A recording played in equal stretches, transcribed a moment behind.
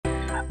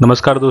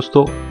नमस्कार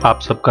दोस्तों, आप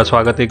सबका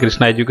स्वागत है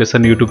कृष्णा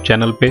एजुकेशन यूट्यूब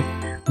चैनल पे।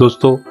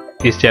 दोस्तों,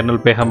 इस चैनल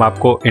पे हम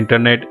आपको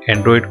इंटरनेट,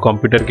 एंड्रॉयड,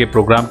 कंप्यूटर के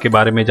प्रोग्राम के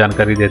बारे में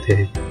जानकारी देते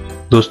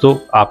हैं। दोस्तों,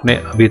 आपने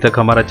अभी तक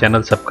हमारा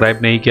चैनल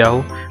सब्सक्राइब नहीं किया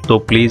हो तो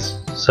प्लीज़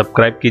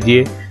सब्सक्राइब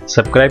कीजिए।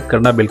 सब्सक्राइब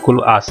करना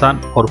बिल्कुल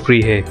आसान और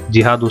फ्री है।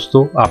 जी हाँ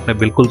दोस्तों, आपने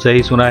बिल्कुल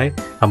सही सुना है,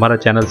 हमारा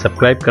चैनल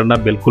सब्सक्राइब करना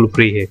बिल्कुल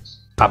फ्री है।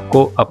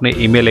 आपको अपने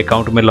ईमेल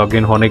अकाउंट में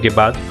लॉगिन होने के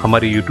बाद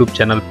हमारे यूट्यूब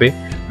चैनल पे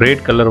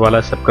रेड कलर वाला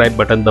सब्सक्राइब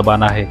बटन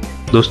दबाना है।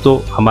 दोस्तों,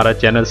 हमारा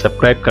चैनल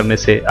सब्सक्राइब करने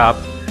से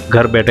आप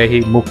घर बैठे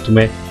ही मुफ्त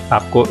में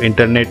आपको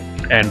इंटरनेट,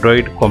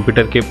 एंड्रॉयड,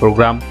 कंप्यूटर के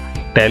programme,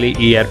 tally,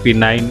 ERP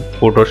 9,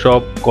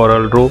 Photoshop,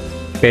 Corel Draw,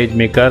 page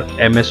maker,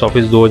 MS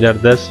office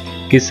 2010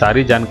 की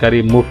सारी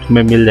जानकारी मुफ्त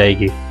में मिल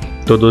जाएगी।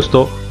 तो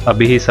दोस्तों,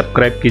 अभी ही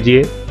सब्सक्राइब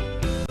कीजिए।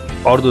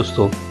 और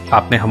दोस्तों,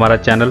 आपने हमारा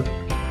चैनल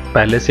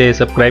पहले से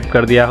सब्सक्राइब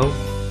कर दिया हो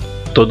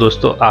तो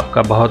दोस्तों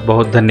आपका बहुत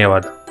बहुत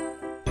धन्यवाद।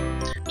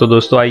 तो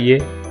दोस्तों, आइए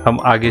हम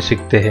आगे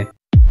सीखते हैं।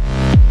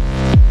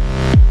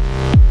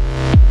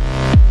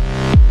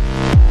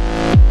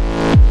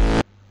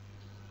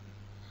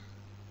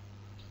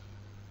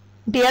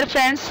 डियर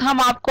फ्रेंड्स,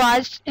 हम आपको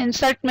आज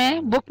इंसर्ट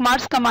में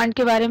बुकमार्क्स कमांड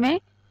के बारे में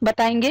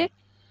बताएंगे।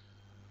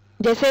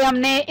 जैसे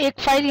हमने एक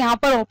फाइल यहाँ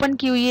पर ओपन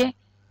की हुई है,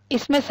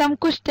 इसमें से हम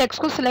कुछ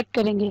टेक्स्ट को सिलेक्ट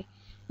करेंगे।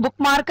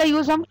 बुकमार्क का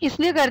यूज हम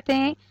इसलिए करते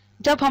हैं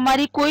जब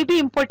हमारी कोई भी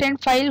इम्पोर्टेंट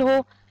फाइल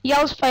हो या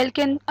उस फाइल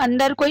के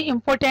अंदर कोई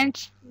इम्पोर्टेंट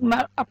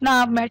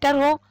अपना मैटर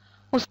हो,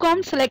 उसको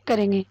हम सिलेक्ट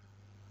करेंगे।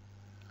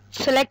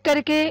 सिलेक्ट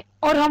करके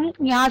और हम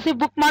यहाँ से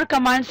बुकमार्क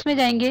कमांड्स में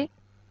जाएंगे।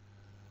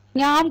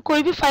 यहाँ हम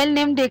कोई भी फाइल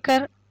नेम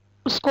देकर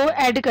उसको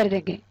ऐड कर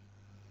देंगे।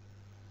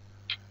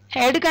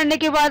 ऐड करने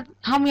के बाद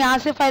हम यहाँ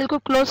से फाइल को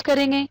क्लोज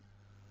करेंगे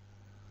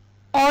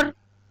और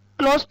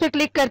क्लोज पे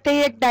क्लिक करते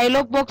ही एक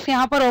डायलॉग बॉक्स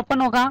यहाँ पर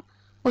ओपन होगा।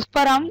 उस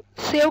पर हम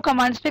सेव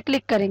कमांड्स पे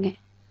क्लिक करेंगे।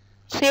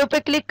 सेव पे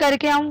क्लिक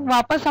करके हम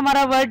वापस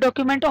हमारा वर्ड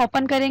डॉक्यूमेंट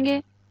ओपन करेंगे।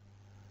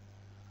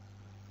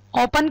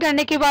 ओपन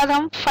करने के बाद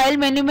हम फाइल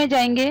मेन्यू में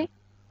जाएंगे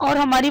और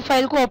हमारी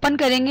फाइल को ओपन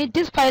करेंगे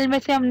जिस फाइल में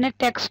से हमने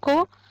टेक्स्ट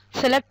को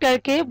सिलेक्ट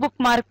करके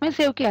बुकमार्क में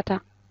सेव किया था।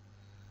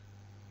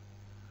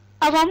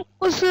 अब हम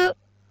उस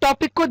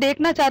टॉपिक को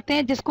देखना चाहते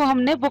हैं जिसको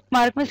हमने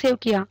बुकमार्क में सेव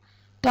किया,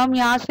 तो हम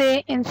यहाँ से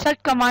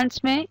इंसर्ट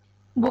कमांड्स में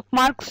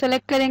बुकमार्क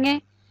सेलेक्ट करेंगे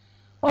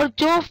और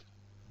जो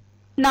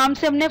नाम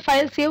से हमने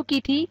फाइल सेव की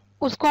थी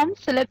उसको हम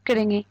सिलेक्ट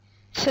करेंगे।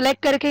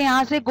 सिलेक्ट करके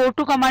यहाँ से गो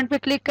टू कमांड पे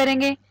क्लिक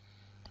करेंगे।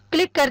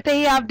 क्लिक करते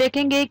ही आप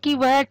देखेंगे कि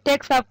वह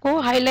टेक्स्ट आपको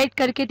हाईलाइट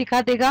करके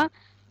दिखा देगा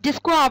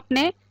जिसको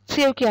आपने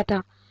सेव किया था।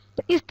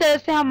 तो इस तरह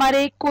से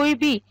हमारे कोई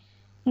भी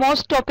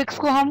मोस्ट टॉपिक्स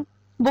को हम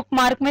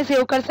बुकमार्क में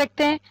सेव कर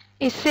सकते हैं।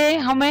 इससे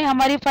हमें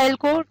हमारी फाइल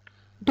को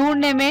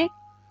ढूंढने में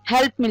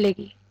हेल्प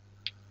मिलेगी।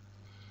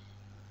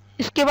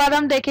 इसके बाद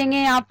हम देखेंगे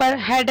यहाँ पर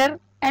हेडर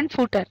एंड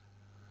फुटर।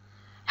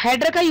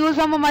 हेडर का यूज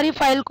हम हमारी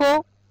फाइल को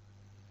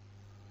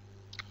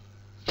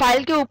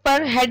फाइल के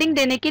ऊपर हेडिंग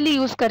देने के लिए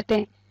यूज करते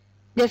हैं।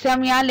 जैसे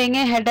हम यहाँ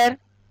लेंगे हेडर।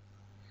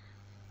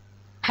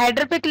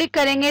 हेडर पे क्लिक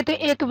करेंगे तो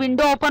एक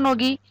विंडो ओपन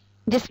होगी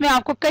जिसमें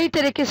आपको कई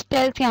तरह के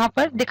स्टाइल्स यहाँ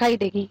पर दिखाई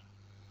देगी।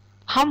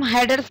 हम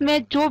हेडर्स में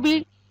जो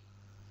भी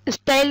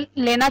स्टाइल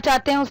लेना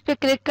चाहते हैं उस पर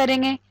क्लिक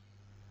करेंगे।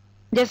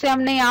 जैसे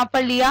हमने यहाँ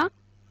पर लिया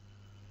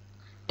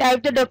टाइप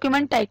द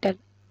डॉक्यूमेंट टाइटल,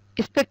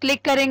 इस पर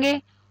क्लिक करेंगे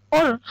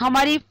और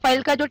हमारी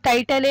फाइल का जो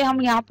टाइटल है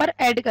हम यहाँ पर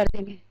ऐड कर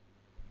देंगे।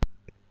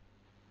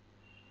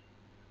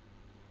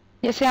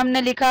 जैसे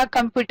हमने लिखा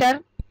कंप्यूटर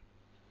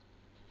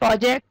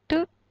प्रोजेक्ट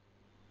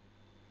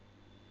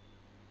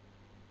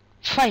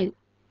फाइल।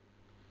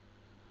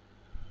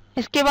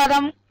 इसके बाद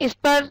हम इस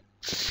पर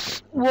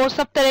वो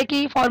सब तरह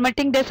की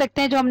फॉर्मेटिंग दे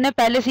सकते हैं जो हमने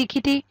पहले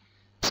सीखी थी।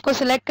 इसको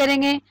सिलेक्ट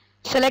करेंगे।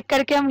 सिलेक्ट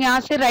करके हम यहाँ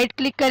से राइट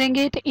क्लिक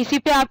करेंगे तो इसी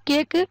पे आपकी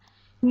एक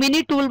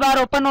मिनी टूल बार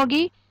ओपन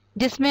होगी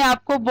जिसमें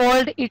आपको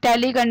बोल्ड,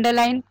 इटैलिक,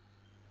 अंडरलाइन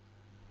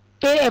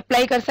पे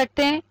अप्लाई कर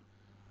सकते हैं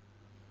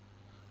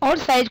और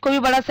साइज को भी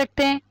बढ़ा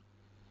सकते हैं।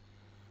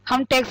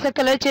 हम टेक्स्ट का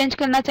कलर चेंज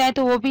करना चाहें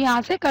तो वो भी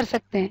यहाँ से कर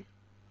सकते हैं।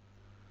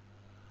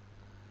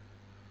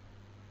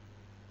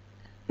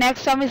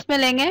 नेक्स्ट हम इसमें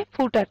लेंगे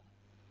फुटर।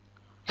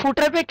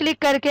 फुटर पे क्लिक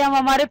करके हम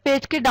हमारे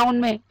पेज के डाउन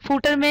में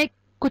फुटर में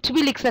कुछ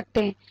भी लिख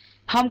सकते हैं।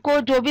 हमको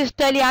जो भी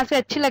स्टाइल यहाँ से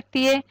अच्छी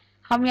लगती है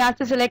हम यहाँ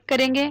से सिलेक्ट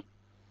करेंगे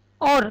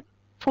और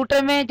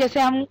फुटर में जैसे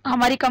हम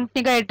हमारी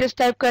कंपनी का एड्रेस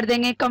टाइप कर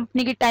देंगे,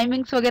 कंपनी की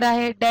टाइमिंग्स वगैरह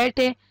है, डेट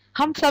है,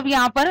 हम सब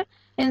यहाँ पर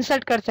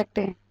इंसर्ट कर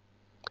सकते हैं।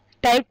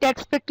 टाइप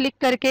टेक्स्ट पे क्लिक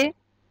करके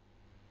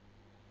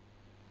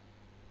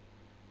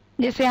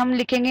जैसे हम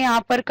लिखेंगे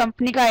यहाँ पर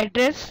कंपनी का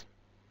एड्रेस,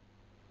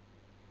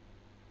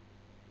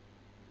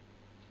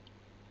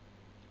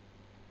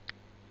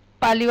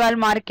 पालीवाल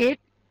मार्केट,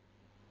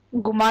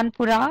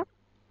 गुमानपुरा,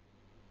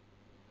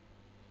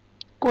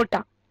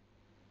 कोटा,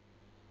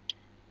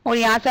 और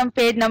यहाँ से हम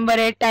पेज नंबर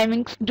है,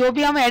 टाइमिंग्स जो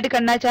भी हम ऐड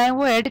करना चाहें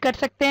वो ऐड कर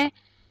सकते हैं।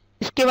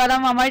 इसके बाद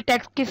हम हमारे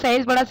टेक्स्ट की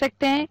साइज बढ़ा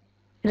सकते हैं।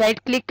 राइट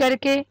क्लिक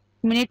करके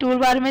मिनी टूल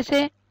बार में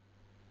से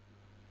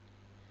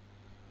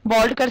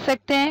बोल्ड कर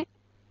सकते हैं।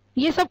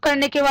 ये सब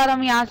करने के बाद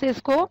हम यहाँ से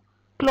इसको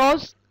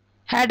क्लोज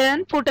हेडर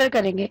एंड फुटर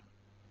करेंगे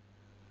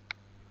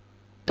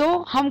तो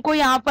हमको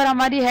यहाँ पर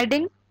हमारी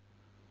हेडिंग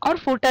और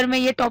फुटर में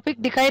ये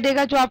टॉपिक दिखाई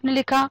देगा जो आपने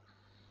लिखा।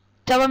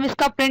 जब हम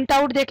इसका प्रिंट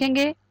आउट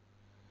देखेंगे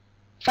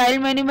फाइल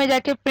मेन्यू में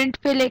जाके प्रिंट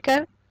पे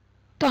लेकर,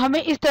 तो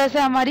हमें इस तरह से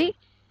हमारी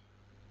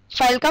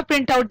फाइल का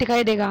प्रिंट आउट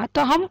दिखाई देगा।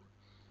 तो हम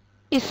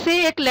इससे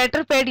एक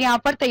लेटर पैड यहाँ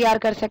पर तैयार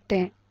कर सकते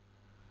हैं।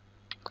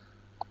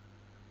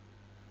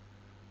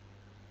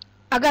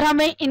 अगर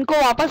हमें इनको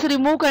वापस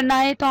रिमूव करना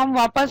है तो हम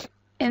वापस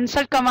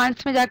इंसर्ट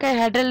कमांड्स में जाकर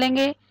हेडर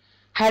लेंगे।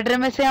 हेडर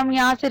में से हम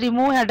यहाँ से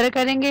रिमूव हेडर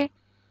करेंगे,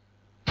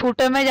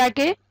 फुटर में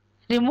जाके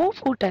रिमूव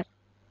फुटर।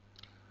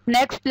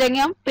 नेक्स्ट लेंगे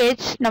हम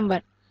पेज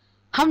नंबर।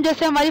 हम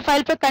जैसे हमारी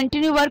फाइल पे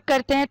कंटिन्यू वर्क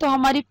करते हैं तो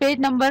हमारी पेज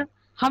नंबर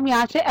हम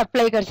यहाँ से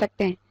अप्लाई कर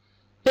सकते हैं।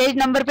 पेज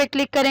नंबर पे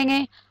क्लिक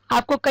करेंगे,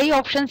 आपको कई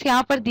ऑप्शंस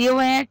यहाँ पर दिए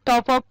हुए हैं,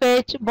 top of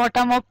page,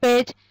 bottom of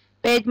page,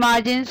 page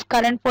margins,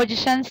 current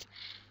positions.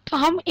 तो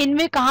हम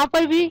इनमें कहाँ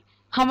पर भी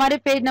हमारे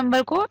पेज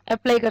नंबर को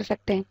अप्लाई कर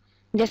सकते हैं।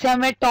 जैसे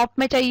हमें टॉप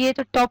में चाहिए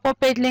तो टॉप ऑफ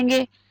पेज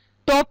लेंगे।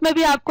 टॉप में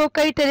भी आपको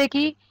कई तरह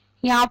की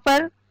यहाँ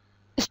पर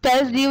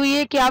स्टाइल्स दी हुई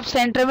है कि आप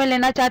सेंटर में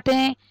लेना चाहते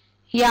हैं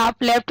या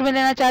आप लेफ्ट में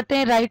लेना चाहते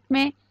हैं, राइट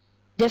में।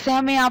 जैसे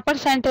हमें यहाँ पर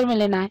सेंटर में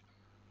लेना है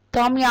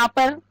तो हम यहाँ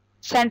पर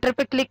सेंटर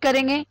पे क्लिक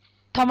करेंगे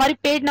तो हमारी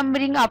पेज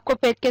नंबरिंग आपको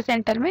पेज के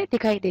सेंटर में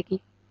दिखाई देगी।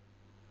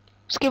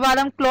 उसके बाद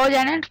हम क्लोज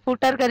एंड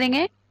फुटर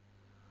करेंगे।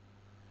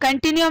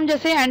 कंटिन्यू हम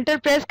जैसे एंटर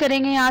प्रेस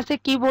करेंगे यहाँ से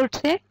कीबोर्ड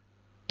से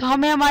तो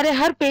हमें हमारे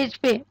हर पेज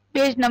पे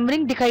पेज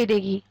नंबरिंग दिखाई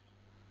देगी।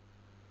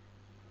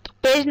 तो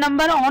पेज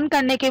नंबर ऑन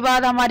करने के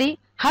बाद हमारी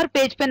हर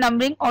पेज पे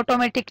नंबरिंग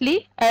ऑटोमेटिकली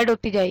ऐड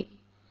होती जाएगी।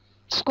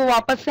 इसको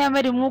वापस से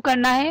हमें रिमूव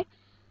करना है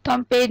तो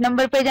हम पेज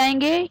नंबर पे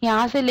जाएंगे,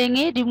 यहाँ से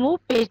लेंगे remove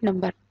page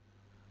number.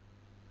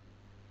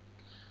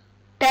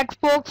 Text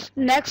box,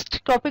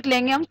 next topic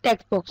लेंगे हम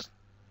टेक्स्ट बॉक्स।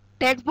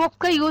 टेक्स्ट बॉक्स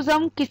का यूज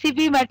हम किसी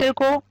भी मैटर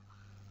को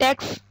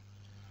टेक्स्ट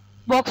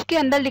बॉक्स के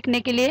अंदर लिखने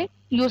के लिए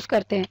यूज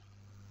करते हैं।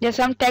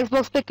 जैसे हम टेक्स्ट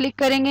बॉक्स पे क्लिक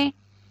करेंगे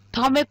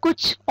तो हमें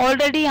कुछ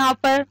ऑलरेडी यहाँ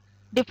पर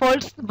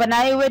डिफॉल्ट्स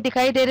बनाए हुए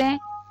दिखाई दे रहे हैं।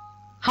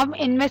 हम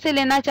इनमें से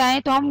लेना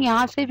चाहें तो हम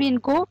यहाँ से भी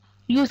इनको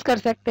यूज कर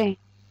सकते हैं।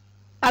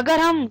 अगर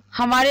हम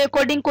हमारे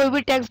अकॉर्डिंग कोई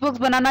भी टेक्स्ट बॉक्स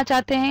बनाना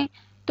चाहते हैं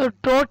तो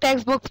ड्रॉ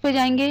टेक्स्ट बॉक्स पे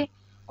जाएंगे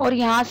और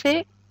यहाँ से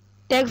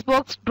टेक्स्ट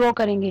बॉक्स ड्रॉ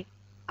करेंगे।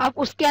 अब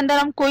उसके अंदर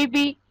हम कोई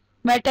भी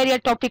मैटर या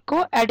टॉपिक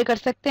को ऐड कर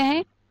सकते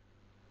हैं।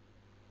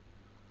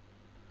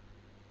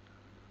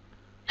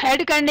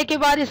 ऐड करने के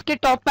बाद इसके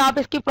टॉप में आप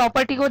इसकी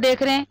प्रॉपर्टी को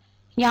देख रहे हैं।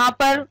 यहाँ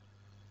पर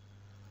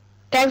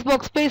टेक्स्ट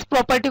बॉक्स पे इस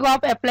प्रॉपर्टी को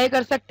आप अप्लाई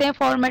कर सकते हैं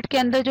फॉर्मेट के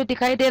अंदर जो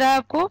दिखाई दे रहा है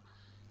आपको।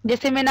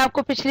 जैसे मैंने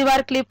आपको पिछली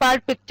बार क्लिप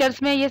आर्ट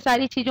पिक्चर्स में ये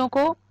सारी चीजों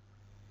को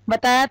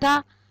बताया था,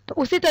 तो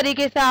उसी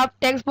तरीके से आप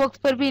टेक्स्ट बॉक्स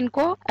पर भी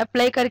इनको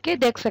अप्लाई करके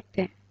देख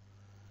सकते हैं।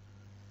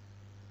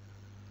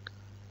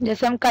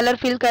 जैसे हम कलर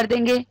फिल कर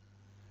देंगे,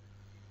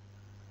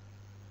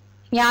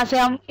 यहां से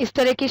हम इस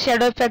तरह की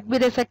शेडो इफेक्ट भी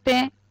दे सकते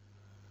हैं,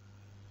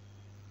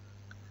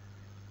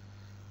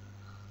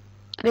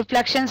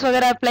 रिफ्लेक्शंस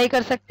वगैरह अप्लाई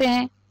कर सकते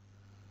हैं।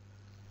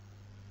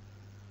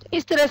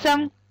 इस तरह से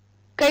हम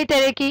कई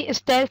तरह की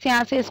स्टाइल्स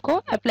यहां से इसको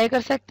अप्लाई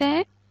कर सकते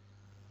हैं।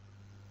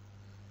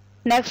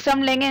 नेक्स्ट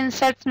हम लेंगे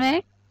इंसर्ट्स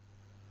में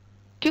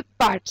क्विक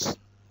पार्ट्स।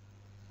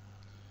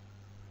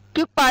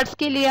 क्विक पार्ट्स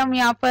के लिए हम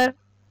यहाँ पर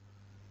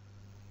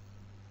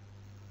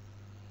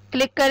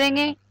क्लिक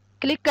करेंगे।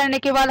 क्लिक करने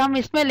के बाद हम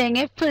इसमें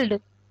लेंगे फील्ड।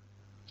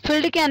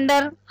 फील्ड के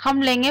अंदर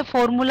हम लेंगे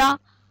फॉर्मूला,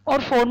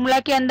 और फॉर्मूला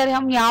के अंदर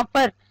हम यहाँ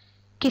पर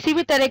किसी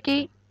भी तरह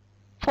की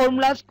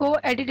फॉर्मूलाज को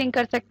एडिटिंग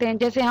कर सकते हैं।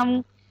 जैसे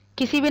हम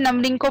किसी भी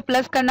नंबरिंग को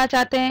प्लस करना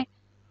चाहते हैं,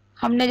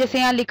 हमने जैसे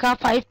यहाँ लिखा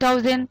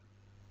 5000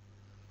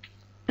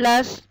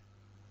 प्लस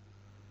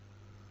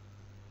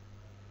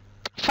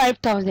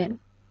 5000,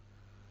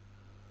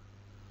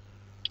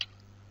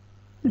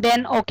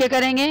 देन ओके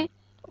करेंगे।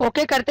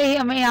 ओके करते ही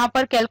हमें यहाँ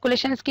पर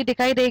कैलकुलेशन की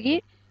दिखाई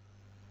देगी।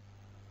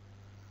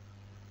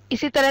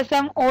 इसी तरह से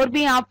हम और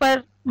भी यहाँ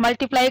पर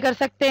मल्टीप्लाई कर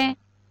सकते हैं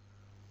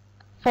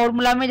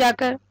फॉर्मूला में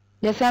जाकर।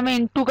 जैसे हमें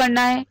इंटू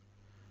करना है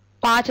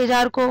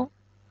 5000 को,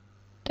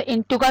 तो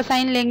इंटू का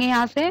साइन लेंगे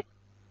यहाँ से,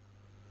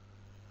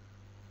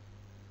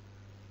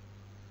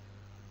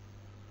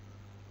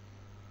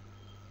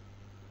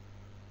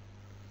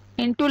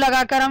 इंटू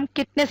लगाकर हम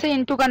कितने से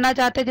इंटू करना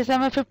चाहते हैं, जैसे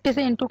हमें 50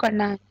 से इंटू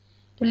करना है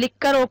तो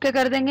लिखकर ओके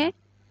कर देंगे।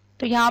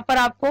 तो यहाँ पर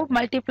आपको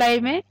मल्टीप्लाई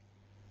में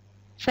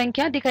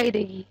संख्या दिखाई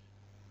देगी।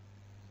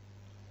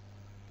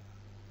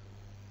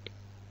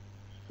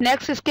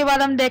 नेक्स्ट इसके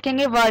बाद हम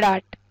देखेंगे वर्ड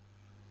आर्ट।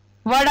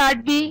 वर्ड आर्ट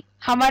भी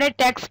हमारे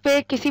टेक्स्ट पे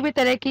किसी भी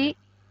तरह की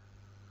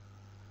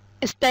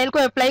स्टाइल को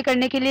अप्लाई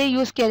करने के लिए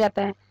यूज किया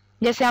जाता है।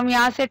 जैसे हम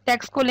यहाँ से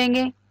टेक्स्ट को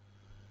लेंगे,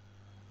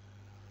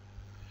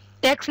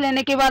 टेक्स्ट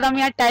लेने के बाद हम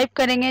यहाँ टाइप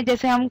करेंगे।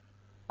 जैसे हम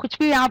कुछ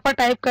भी यहाँ पर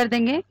टाइप कर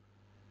देंगे,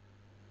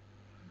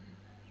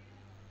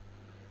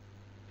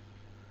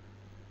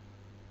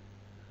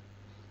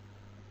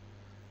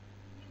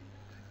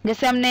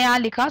 जैसे हमने यहाँ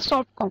लिखा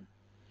शॉर्ट कॉम।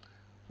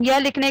 यह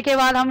लिखने के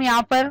बाद हम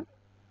यहाँ पर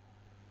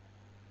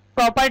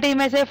प्रॉपर्टी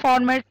में से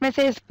फॉर्मेट में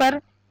से इस पर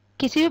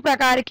किसी भी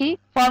प्रकार की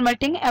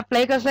फॉर्मेटिंग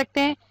अप्लाई कर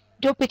सकते हैं,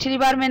 जो पिछली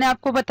बार मैंने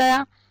आपको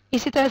बताया।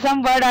 इसी तरह से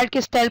हम वर्ड आर्ट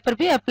के स्टाइल पर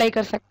भी अप्लाई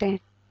कर सकते हैं।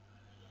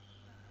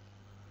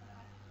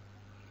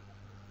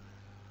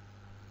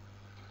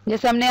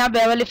 जैसे हमने यहाँ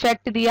बेवल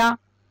इफेक्ट दिया,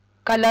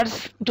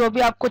 कलर्स जो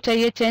भी आपको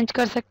चाहिए चेंज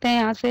कर सकते हैं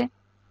यहाँ से।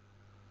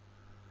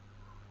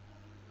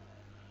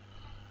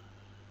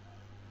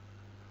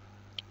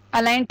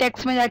 अलाइन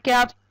टेक्स्ट में जाके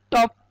आप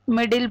टॉप,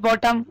 मिडिल,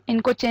 बॉटम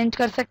इनको चेंज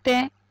कर सकते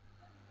हैं।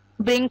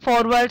 Bring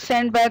forward,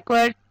 send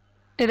backward,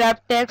 wrap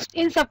text,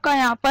 इन सब का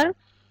यहाँ पर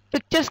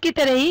पिक्चर्स की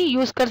तरह ही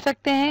यूज कर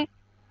सकते हैं।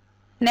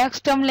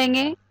 नेक्स्ट हम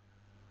लेंगे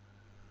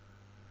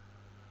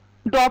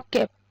ड्रॉप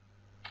कैप।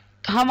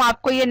 हम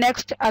आपको ये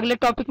नेक्स्ट अगले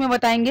टॉपिक में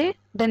बताएंगे।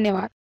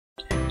 धन्यवाद।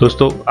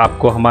 दोस्तों,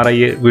 आपको हमारा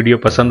ये वीडियो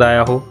पसंद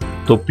आया हो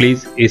तो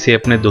प्लीज़ इसे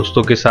अपने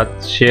दोस्तों के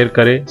साथ शेयर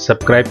करें,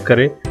 सब्सक्राइब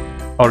करें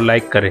और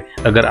लाइक करें।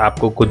 अगर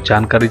आपको कुछ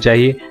जानकारी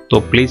चाहिए तो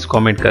प्लीज़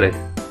कमेंट करें।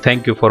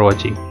 Thank you for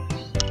watching.